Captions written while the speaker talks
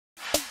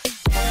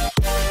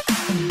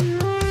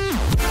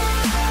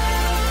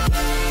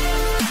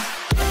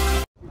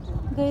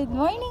Good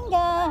morning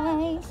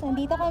guys!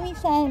 Nandito kami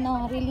sa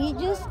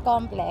religious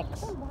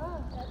complex.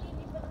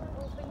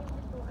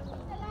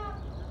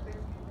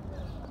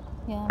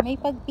 Yeah, may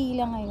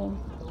pagpila ngayon.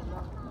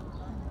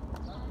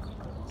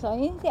 So,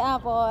 yun si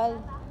Apple.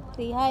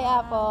 Say hi,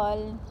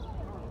 Apple.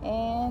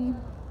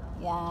 And,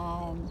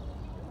 yan.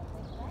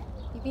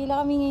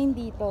 Pipila kami ngayon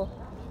dito.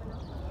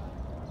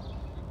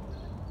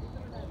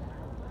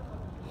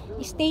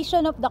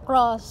 Station of the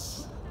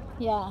Cross.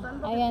 Yeah,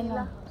 ayan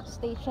o.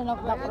 Station of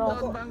the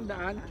Cross.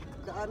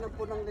 Daanan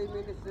po ng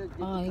limit.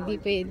 Oh, hindi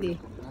pwede.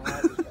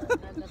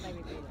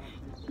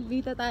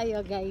 Dito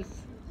tayo guys.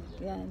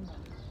 Yan.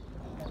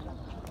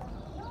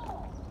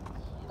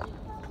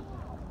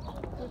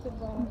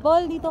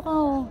 Ball, dito ka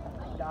oh.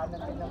 Daanan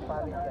din ng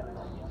palit yan.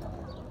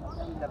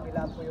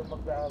 Napilaan po yung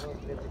mag-road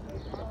limit.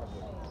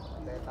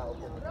 Kaya tao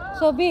po.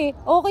 Sabi,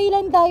 okay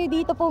lang tayo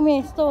dito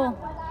pumesto.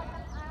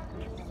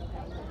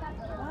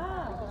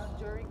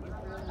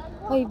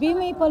 Ay, B,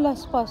 may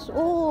palaspas.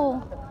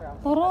 Oo.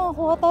 Tara,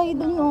 kuha tayo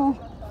dun oh.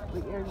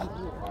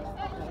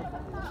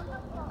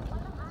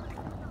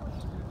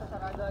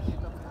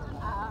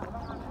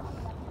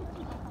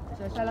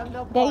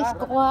 Guys,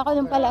 kukuha ko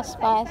ng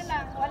palaspas.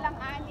 Walang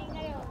ani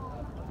ngayon.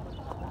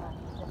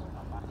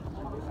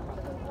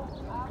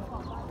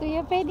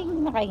 Kuya,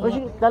 pwedeng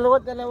nakahingi. Dalawa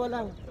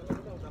lang.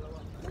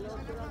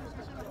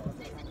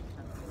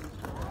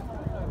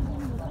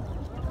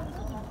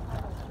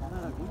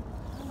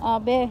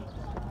 Abe.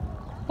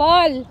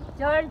 Paul!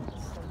 George!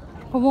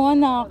 Kumuha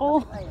na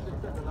ako.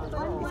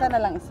 Isa na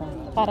lang isa.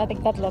 Para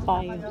tigtatlo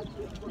tayo.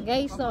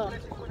 Guys, so.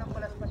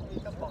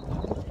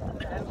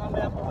 Dahil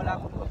mamaya po wala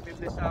akong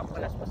magbibili sa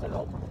palaspas sa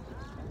loob.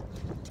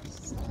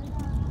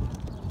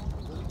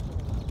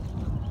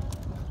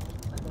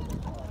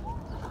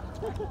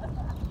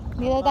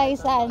 Dito tayo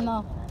sa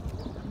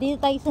Dito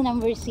tayo sa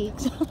number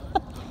 6.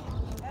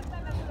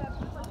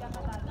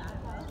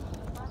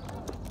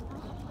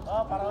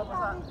 Oh, para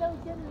mapasa.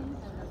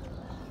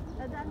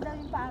 Dadaan daw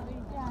yung pari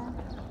dyan.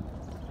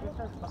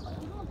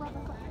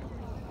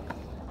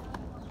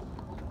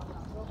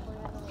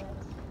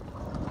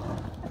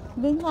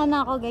 Doon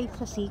sana ako guys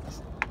sa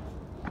 6.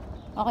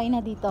 Okay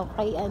na dito.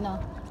 Kay 5.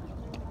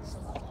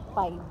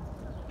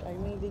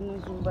 Timing din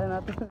yung simba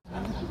natin.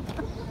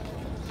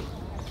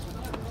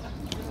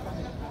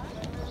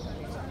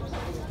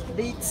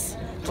 Dates.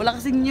 Wala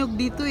kasing nyug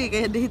dito eh,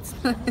 kaya dates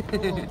na.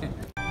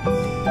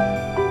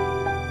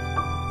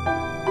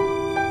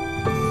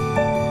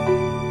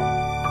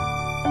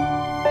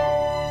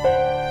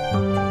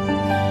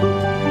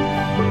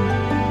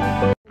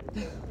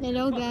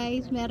 Hello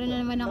guys, meron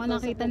na naman ako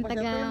nakitang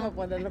taga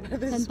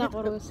Santa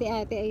Cruz. Si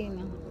ate,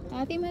 ayun o.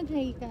 Ate,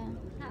 mag-hi ka.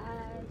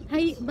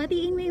 Hi,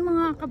 batiin mo yung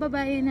mga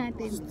kababayan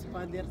natin.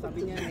 Father,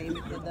 sabi niya,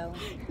 nainit na daw.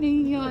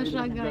 Nahiya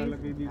siya guys.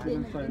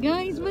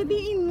 Guys,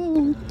 batiin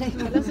mo.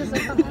 Wala sa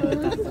Santa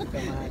Cruz.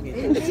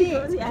 Si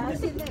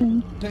Asin.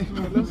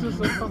 Wala sa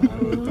Santa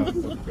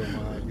Cruz.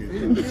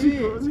 Si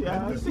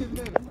Asin.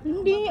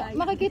 Hindi,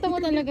 makikita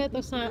mo talaga to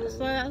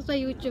sa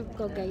YouTube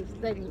ko guys.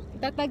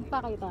 Tatag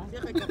pa kita.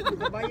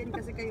 Kabayan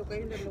kasi kayo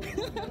dalawa.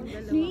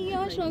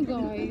 Nahiya siya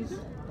guys.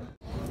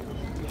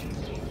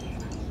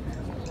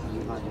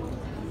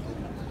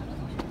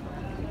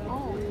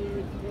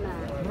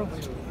 Bro,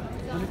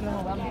 balik lang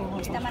ako.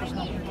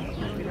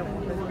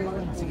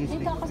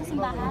 Dito ako sa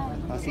simbahan.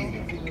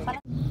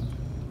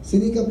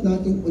 Sinikap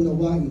nating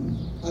unawain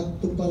at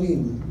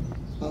tuparin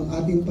ang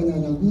ating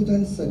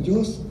pananagutan sa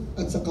Diyos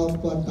at sa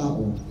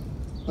kapwa-tao,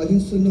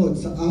 alinsunod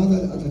sa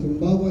aral at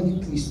halimbawa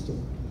ni Kristo.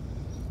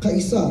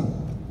 Kaisa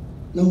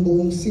ng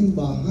buong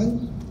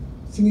simbahan,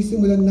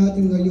 sinisimulan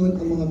natin ngayon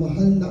ang mga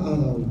mahal na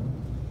araw.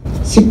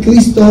 Si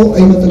Kristo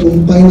ay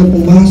matagumpay na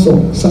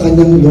pumasok sa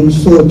kanyang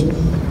lungsod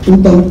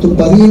upang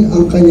tuparin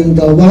ang kanyang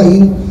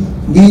gawain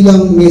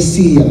bilang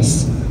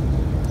Mesiyas,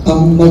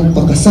 ang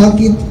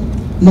magpakasakit,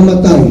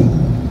 mamatay,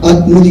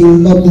 at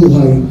muling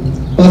mabuhay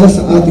para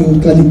sa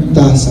ating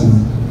kaligtasan.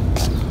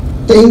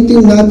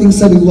 Taimtim nating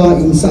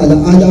saliwain sa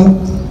alaala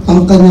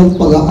ang kanyang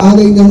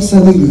pag-aalay ng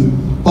sarili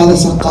para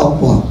sa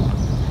kapwa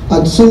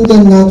at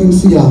sundan natin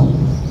siya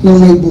ng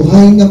may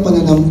buhay na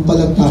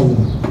pananampalataya.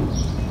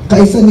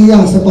 Kaisa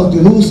niya sa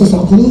pagdurusa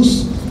sa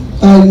krus,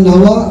 tayo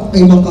nawa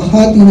ay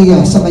makahati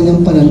niya sa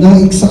kanyang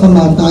pananaig sa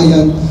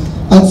kamatayan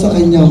at sa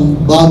kanyang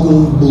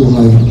bagong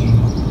buhay.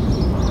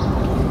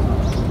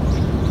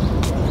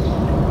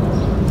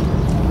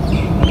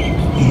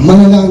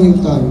 Manalangin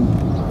tayo.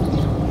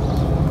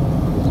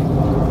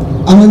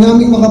 Ama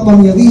naming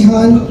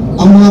makapangyarihan,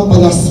 ang mga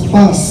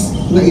palaspas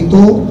na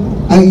ito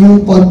ay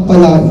iyong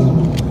pagpalain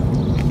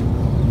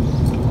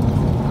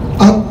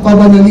at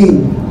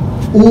pabanalin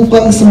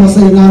upang sa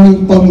masaya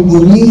naming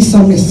pagbubuni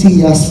sa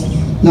Mesiyas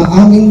na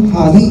aming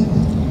hari,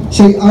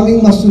 siya'y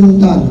aming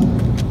masundan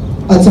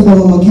at sa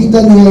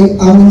pamamagitan niya ay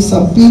aming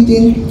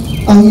sapitin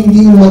ang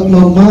hindi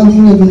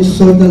magmamaling na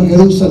lungsod ng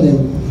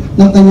Jerusalem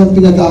na kanyang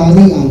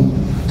pinag-aharian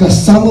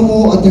kasama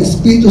mo at ang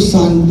Espiritu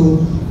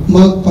Santo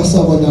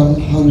magpasawalang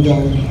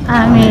hanggan.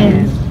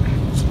 Amen.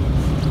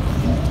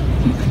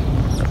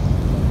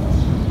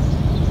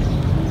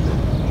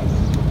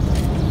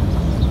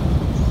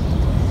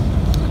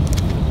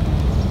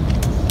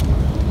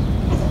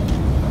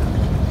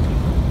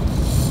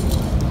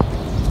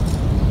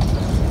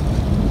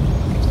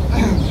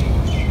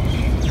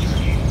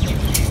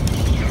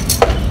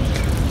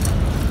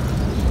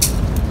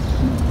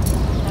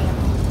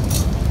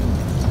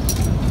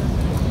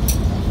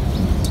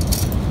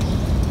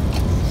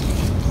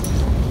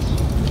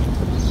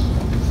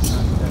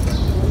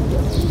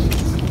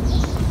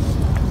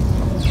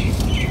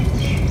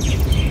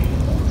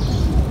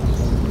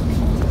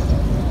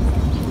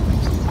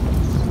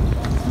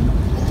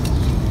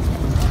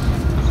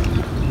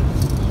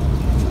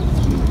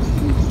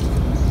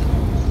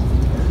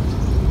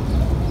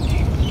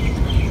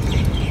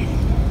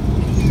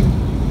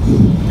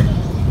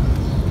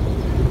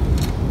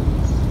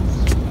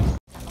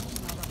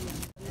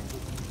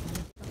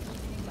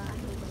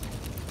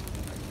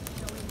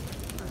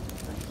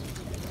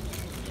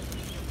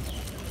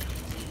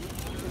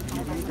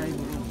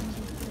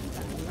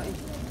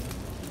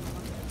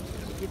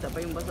 Kita pa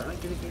yung basa ng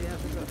kilikili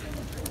natin.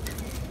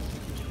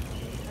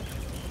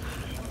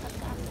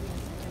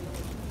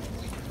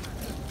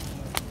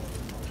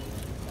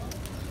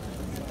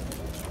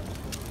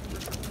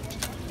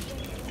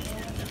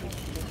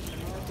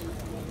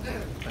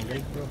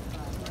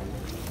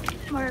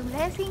 More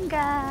blessing,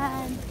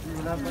 God.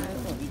 Wala pa na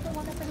ito.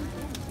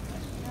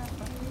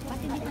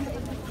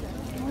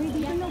 Ay,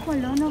 dito na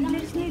pala.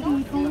 Na-bless niya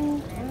dito.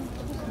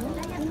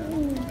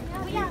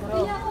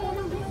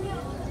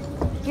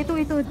 Ito.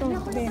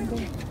 Bendo.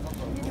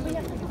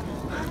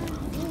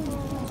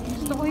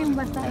 Gusto ko yung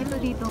basta. Ito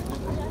dito.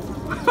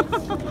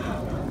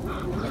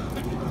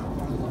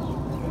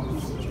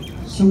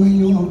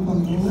 Sumayo ang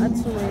Panginoon.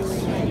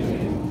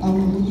 Ang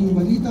mabuting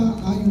balita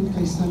ayon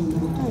kay San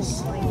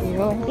Lucas.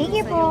 Thank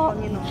you po.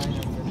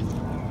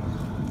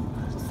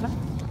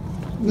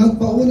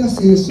 Nagpauna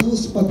si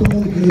Jesus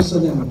patungong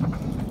Jerusalem.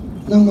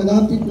 Nang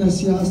malapit na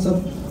siya sa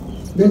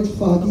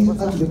Bethphage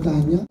at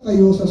Betania,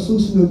 kayo sa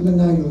susunod na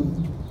nayon.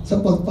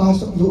 Sa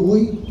pagpasok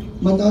dooy,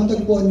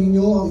 matatagpuan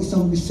ninyo ang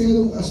isang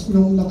biserong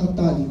asnong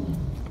nakatali.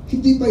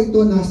 Hindi pa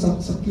ito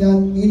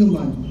nasasakyan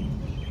ninuman.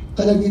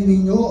 Kalagin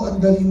ninyo at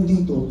dalhin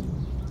dito.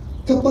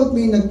 Kapag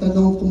may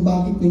nagtanong kung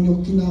bakit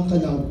ninyo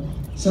kinakalag,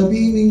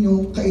 sabihin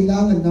ninyo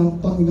kailangan ng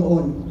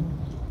Panginoon.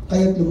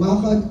 Kaya't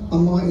lumakad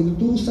ang mga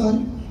inutusan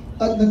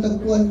at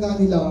natagpuan nga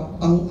nila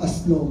ang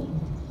asno,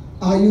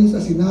 ayon sa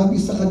sinabi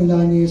sa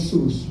kanila ni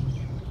Jesus.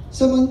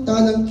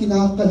 Samantalang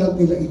kinakalag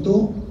nila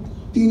ito,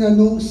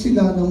 tinanong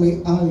sila ng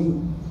may-ari,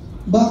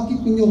 bakit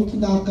ninyo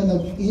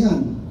kinakalag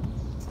iyan?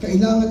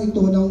 Kailangan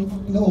ito ng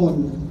noon,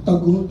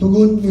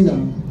 tugon nila.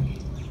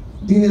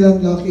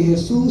 Dinilangla kay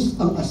Jesus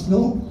ang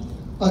asno,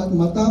 at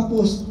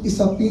matapos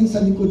isapin sa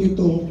likod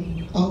nito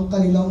ang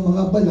kanilang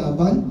mga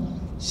balaban,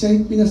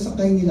 siya'y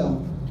pinasakay nila.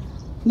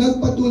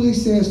 Nagpatuloy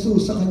si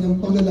Jesus sa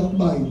kanyang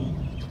paglalakbay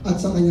at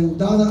sa kanyang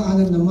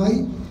daraanan na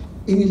may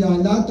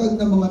inilalatag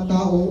ng mga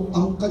tao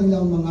ang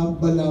kanilang mga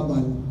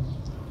balaban.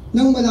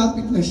 Nang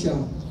malapit na siya,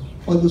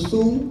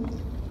 palusong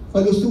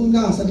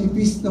na sa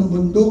lipis ng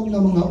bundok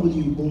ng mga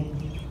olibo.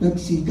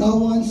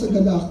 Nagsigawan sa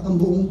galak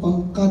ang buong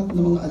pangkat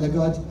ng mga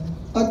alagad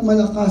at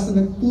malakas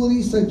na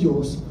nagpuri sa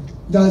Diyos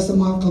dahil sa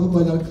mga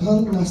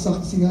kababalaghang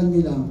nasaksihan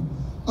nila.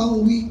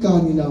 Ang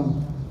wika nila,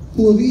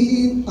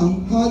 purihin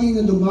ang hari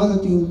na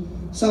dumarating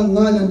sa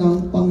ngalan ng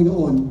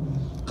Panginoon.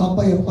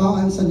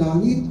 Kapayapaan sa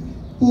langit,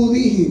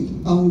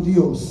 purihin ang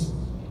Diyos.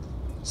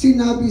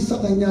 Sinabi sa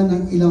kanya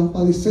ng ilang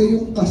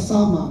pariseyong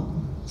kasama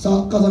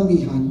sa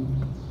karamihan,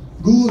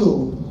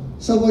 Guro,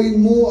 sawayin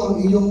mo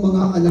ang iyong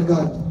mga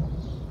alagad.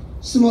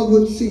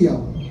 Sumagot siya,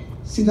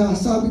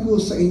 sinasabi ko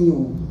sa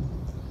inyo,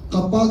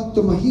 kapag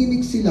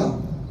tumahimik sila,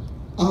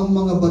 ang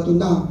mga bato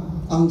na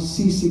ang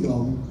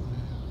sisigaw.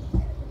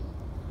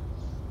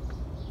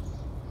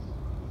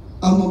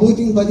 Ang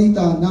mabuting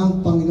balita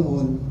ng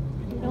Panginoon.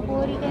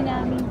 Pinupuri ka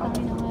namin,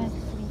 Panginoon.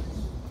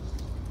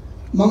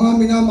 Mga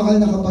minamahal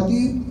na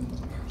kapatid,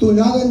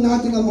 tularan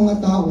natin ang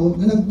mga tao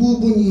na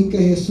nagbubunyi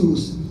kay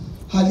Jesus.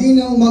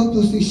 Halinang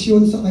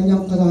magposisyon sa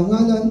kanyang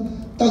karangalan,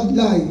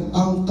 taglay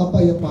ang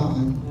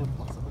kapayapaan.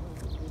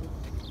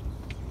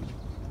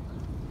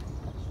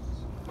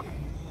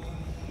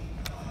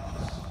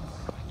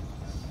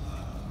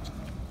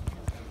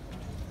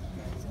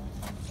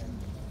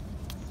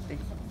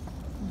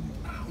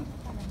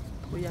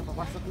 Kuya,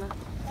 papasok na.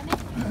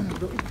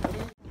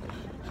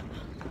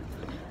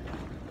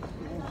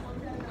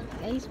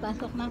 Guys,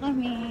 pasok na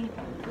kami.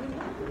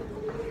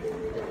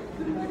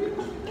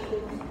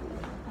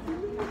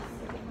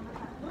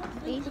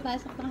 Guys,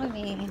 pasok na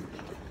kami.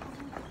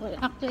 Well,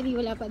 actually,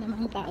 wala pa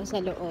namang tao sa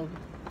loob.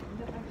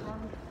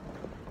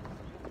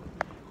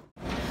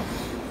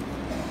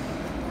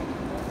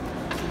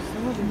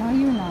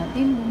 Lumayo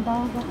natin.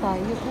 Bunta ka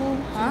tayo. Oh,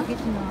 ha?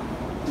 Gitna.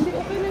 Hindi,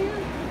 okay na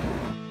yan.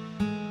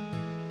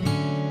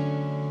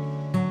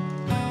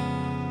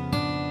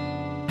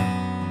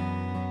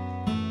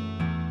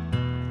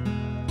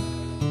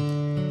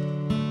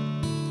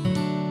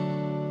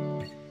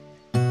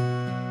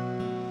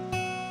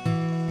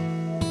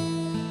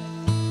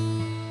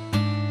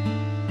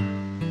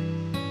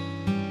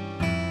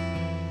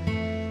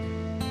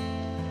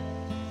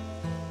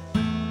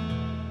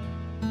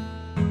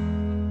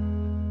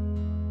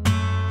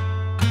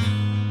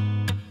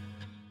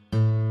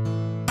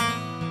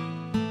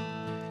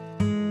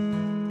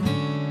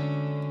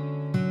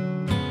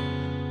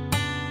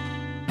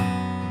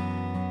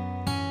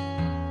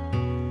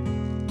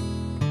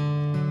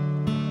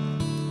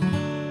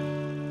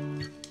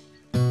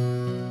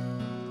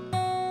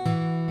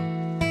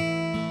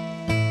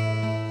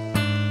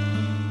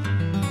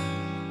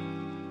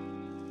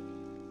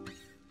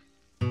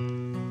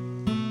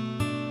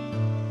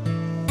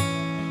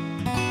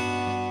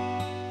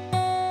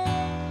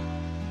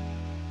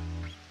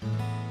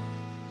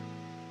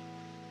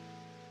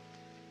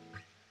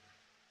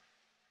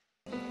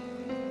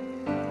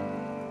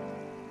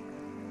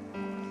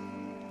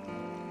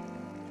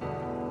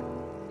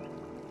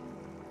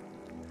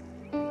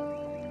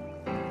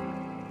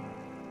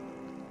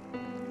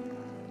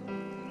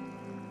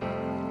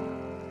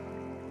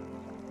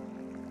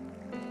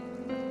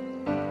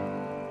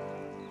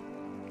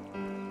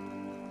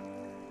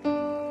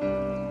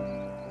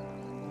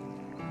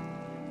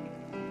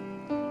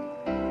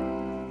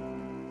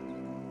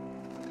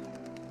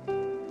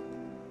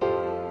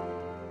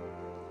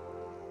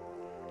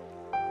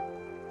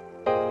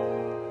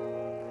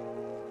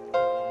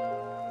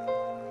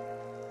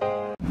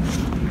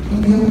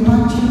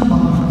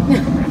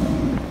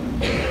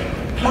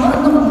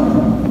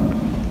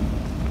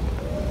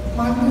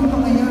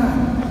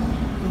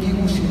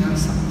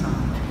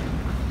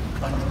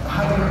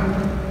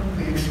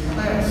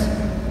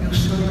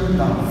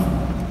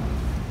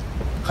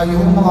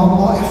 Kayong mga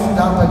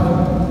OFW,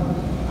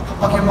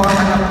 kapag yung mga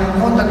anak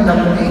ninyo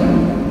naglambing,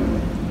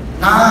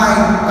 Nay,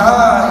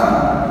 Tay,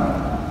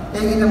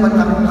 hindi naman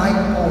ang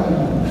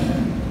iPhone.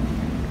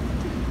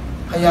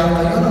 Kaya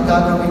kayo, ang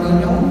gagawin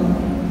ninyo,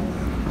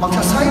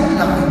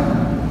 magsa-sideline,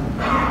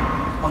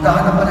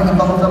 maghahanap pa ng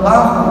ibang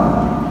trabaho,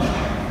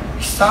 1,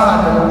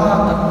 2,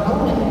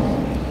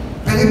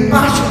 3, very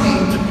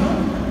passionate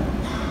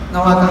na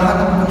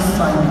maghahanap ng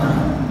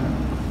sideline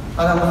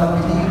para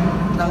makabili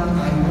ng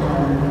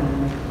iPhone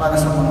para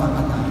sa mga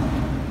anak.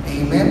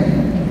 Amen?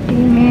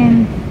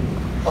 Amen.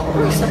 Pag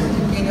uwi sa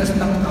Pilipinas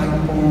ng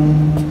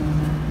iPhone,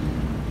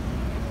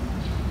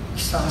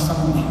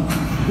 isasama.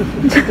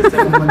 Kasi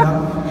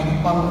walang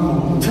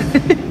pang-load.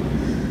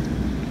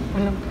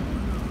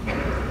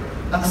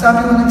 Ang sabi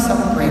ko ng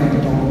isang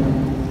kwento,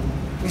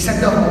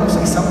 minsan daw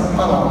sa isang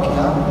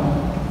parokya,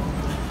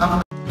 ang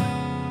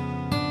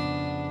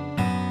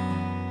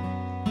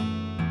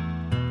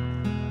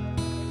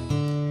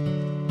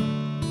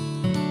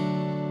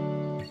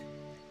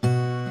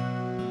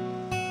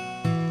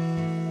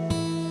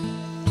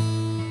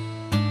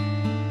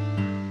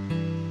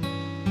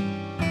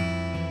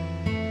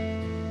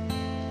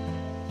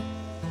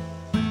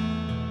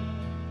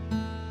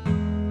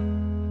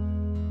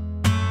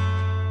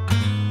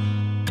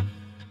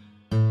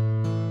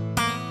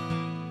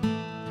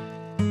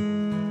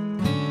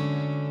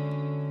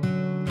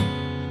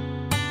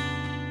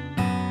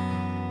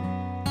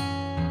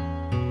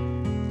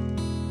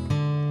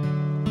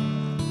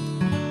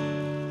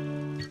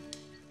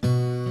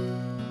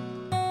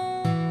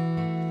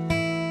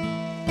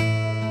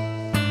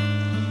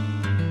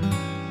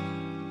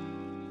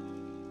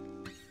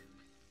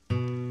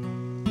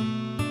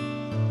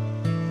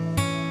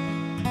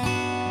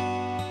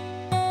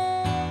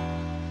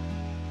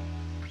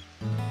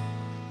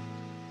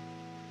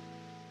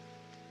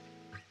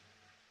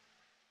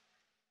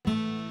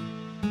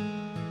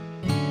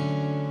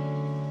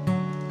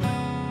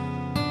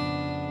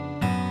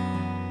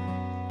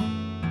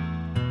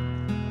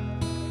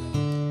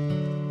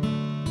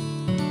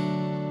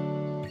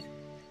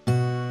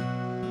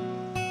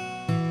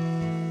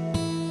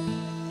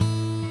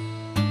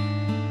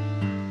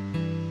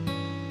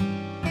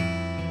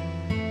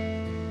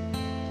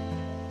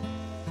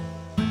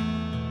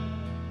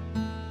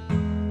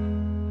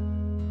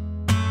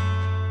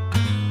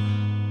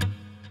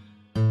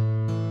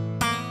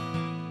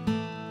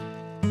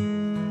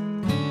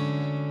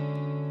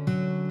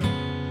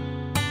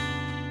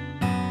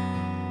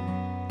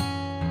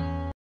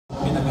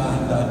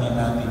pinaghahandaan din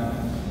natin.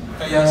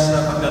 Kaya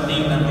sa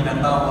pagdating ng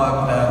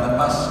tinatawag na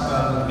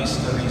Paschal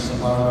Mysteries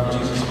of our Lord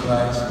Jesus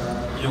Christ,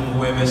 yung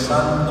Huwebes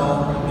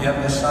Santo,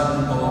 Biyernes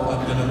Santo, at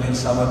ganoon din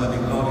Sabado de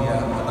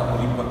Gloria at ang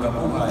muling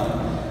pagkabuhay,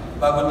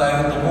 bago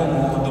tayo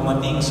tumungo o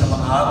dumating sa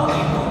mga araw na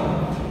ito,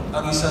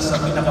 ang isa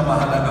sa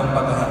pinakamahalagang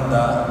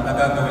paghahanda na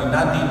gagawin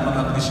natin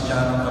mga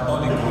Kristiyanong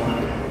Katoliko,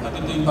 at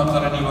ito yung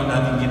pangkaraniwan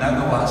natin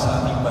ginagawa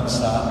sa ating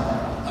bansa,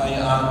 ay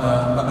ang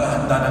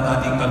paghahanda ng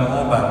ating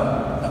kalooban,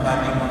 ng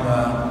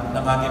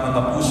ating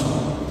mga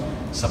puso,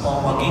 sa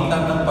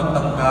pamamagitan ng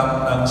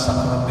pagtanggap ng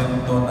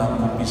sakramento ng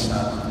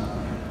kumpisal.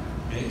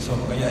 Okay? So,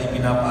 kaya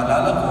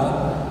ipinapaalala ko,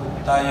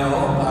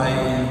 tayo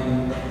ay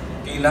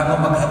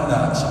kailangan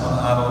maghanda sa mga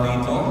araw na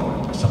ito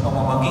sa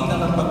pamamagitan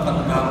ng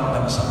pagtanggap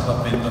ng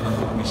sakramento ng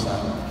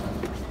kumpisal.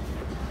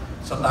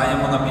 So, tayo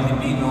mga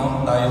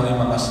Pilipino, tayo ay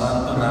mga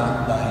santo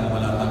na dahil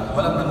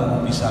walang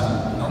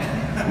nangungumpisal, no?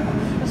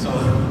 So,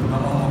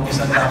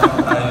 mamumpisan dapat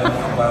tayo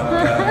kapag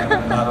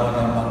araw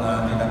ng mga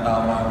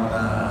tinatawag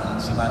na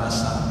Semana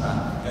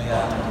Santa.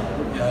 Kaya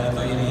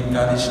ito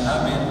ini-encourage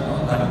namin,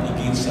 no? Lalo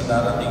higit sa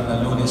darating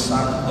na Lunes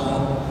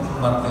Santo,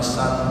 Martes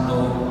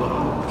Santo,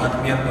 at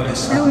Miyerkules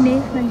Santo.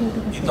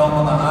 Ito ang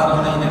mga araw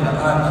na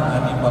inilaan ng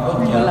ating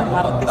parokya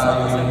upang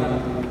tayo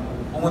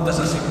pumunta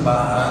sa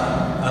simbahan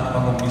at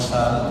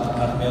magumpisal,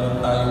 at meron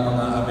tayong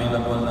mga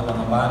available na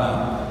mga bani.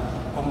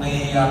 Kung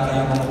nahihiya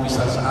kayo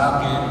mag-umpisa sa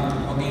akin,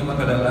 huwag kayong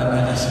mag-alala,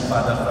 nandiyan si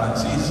Father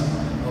Francis.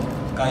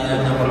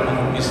 Kaya niya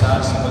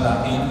mag-umpisa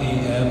simula 8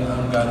 a.m.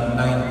 hanggang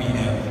 9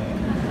 p.m.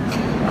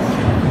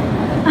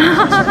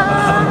 Sa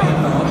araw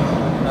nito,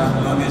 ng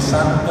Lunes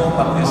Santo,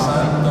 Martes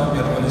Santo,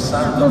 Miyerkules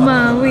Santo,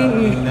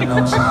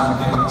 inanaw sa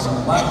atin sa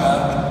umaga,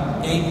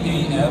 8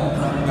 a.m.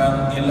 hanggang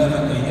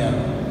 11 a.m.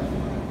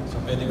 So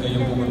pwede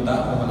kayong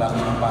pumunta kung wala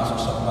kayong pasok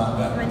sa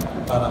umaga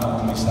para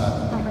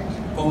mag-umpisa.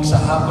 Kung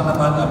sa hapon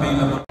naman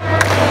available,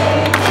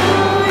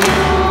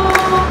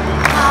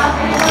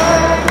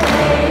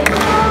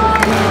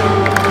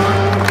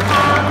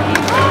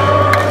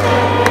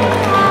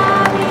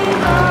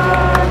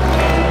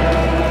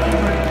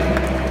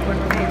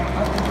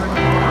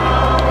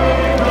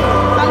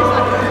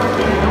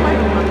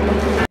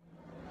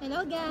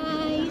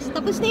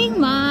 tapos na yung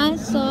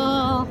mass. So,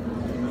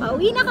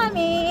 pauwi na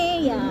kami.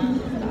 Yan.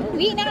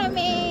 Pauwi na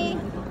kami.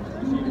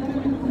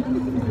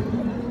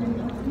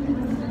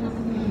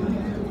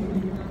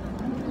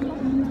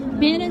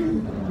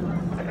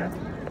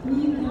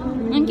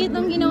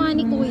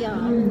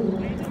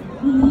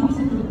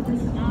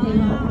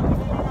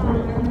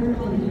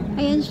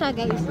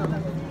 guys.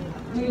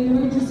 My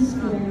Lord Jesus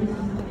Christ,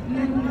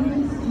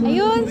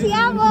 Ayun, si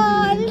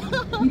Amol!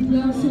 with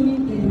love so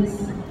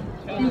intense,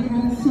 I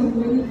have so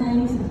many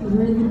times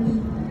already.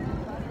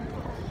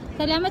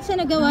 Salamat sa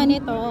nagawa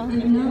nito.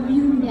 I love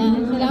you.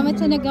 Yan, salamat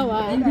sa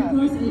nagawa. And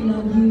because I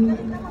love you,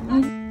 I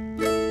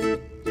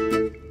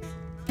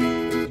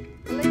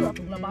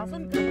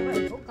Labasan ka,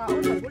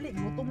 kaon, maguli,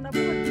 gutom na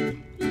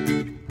po.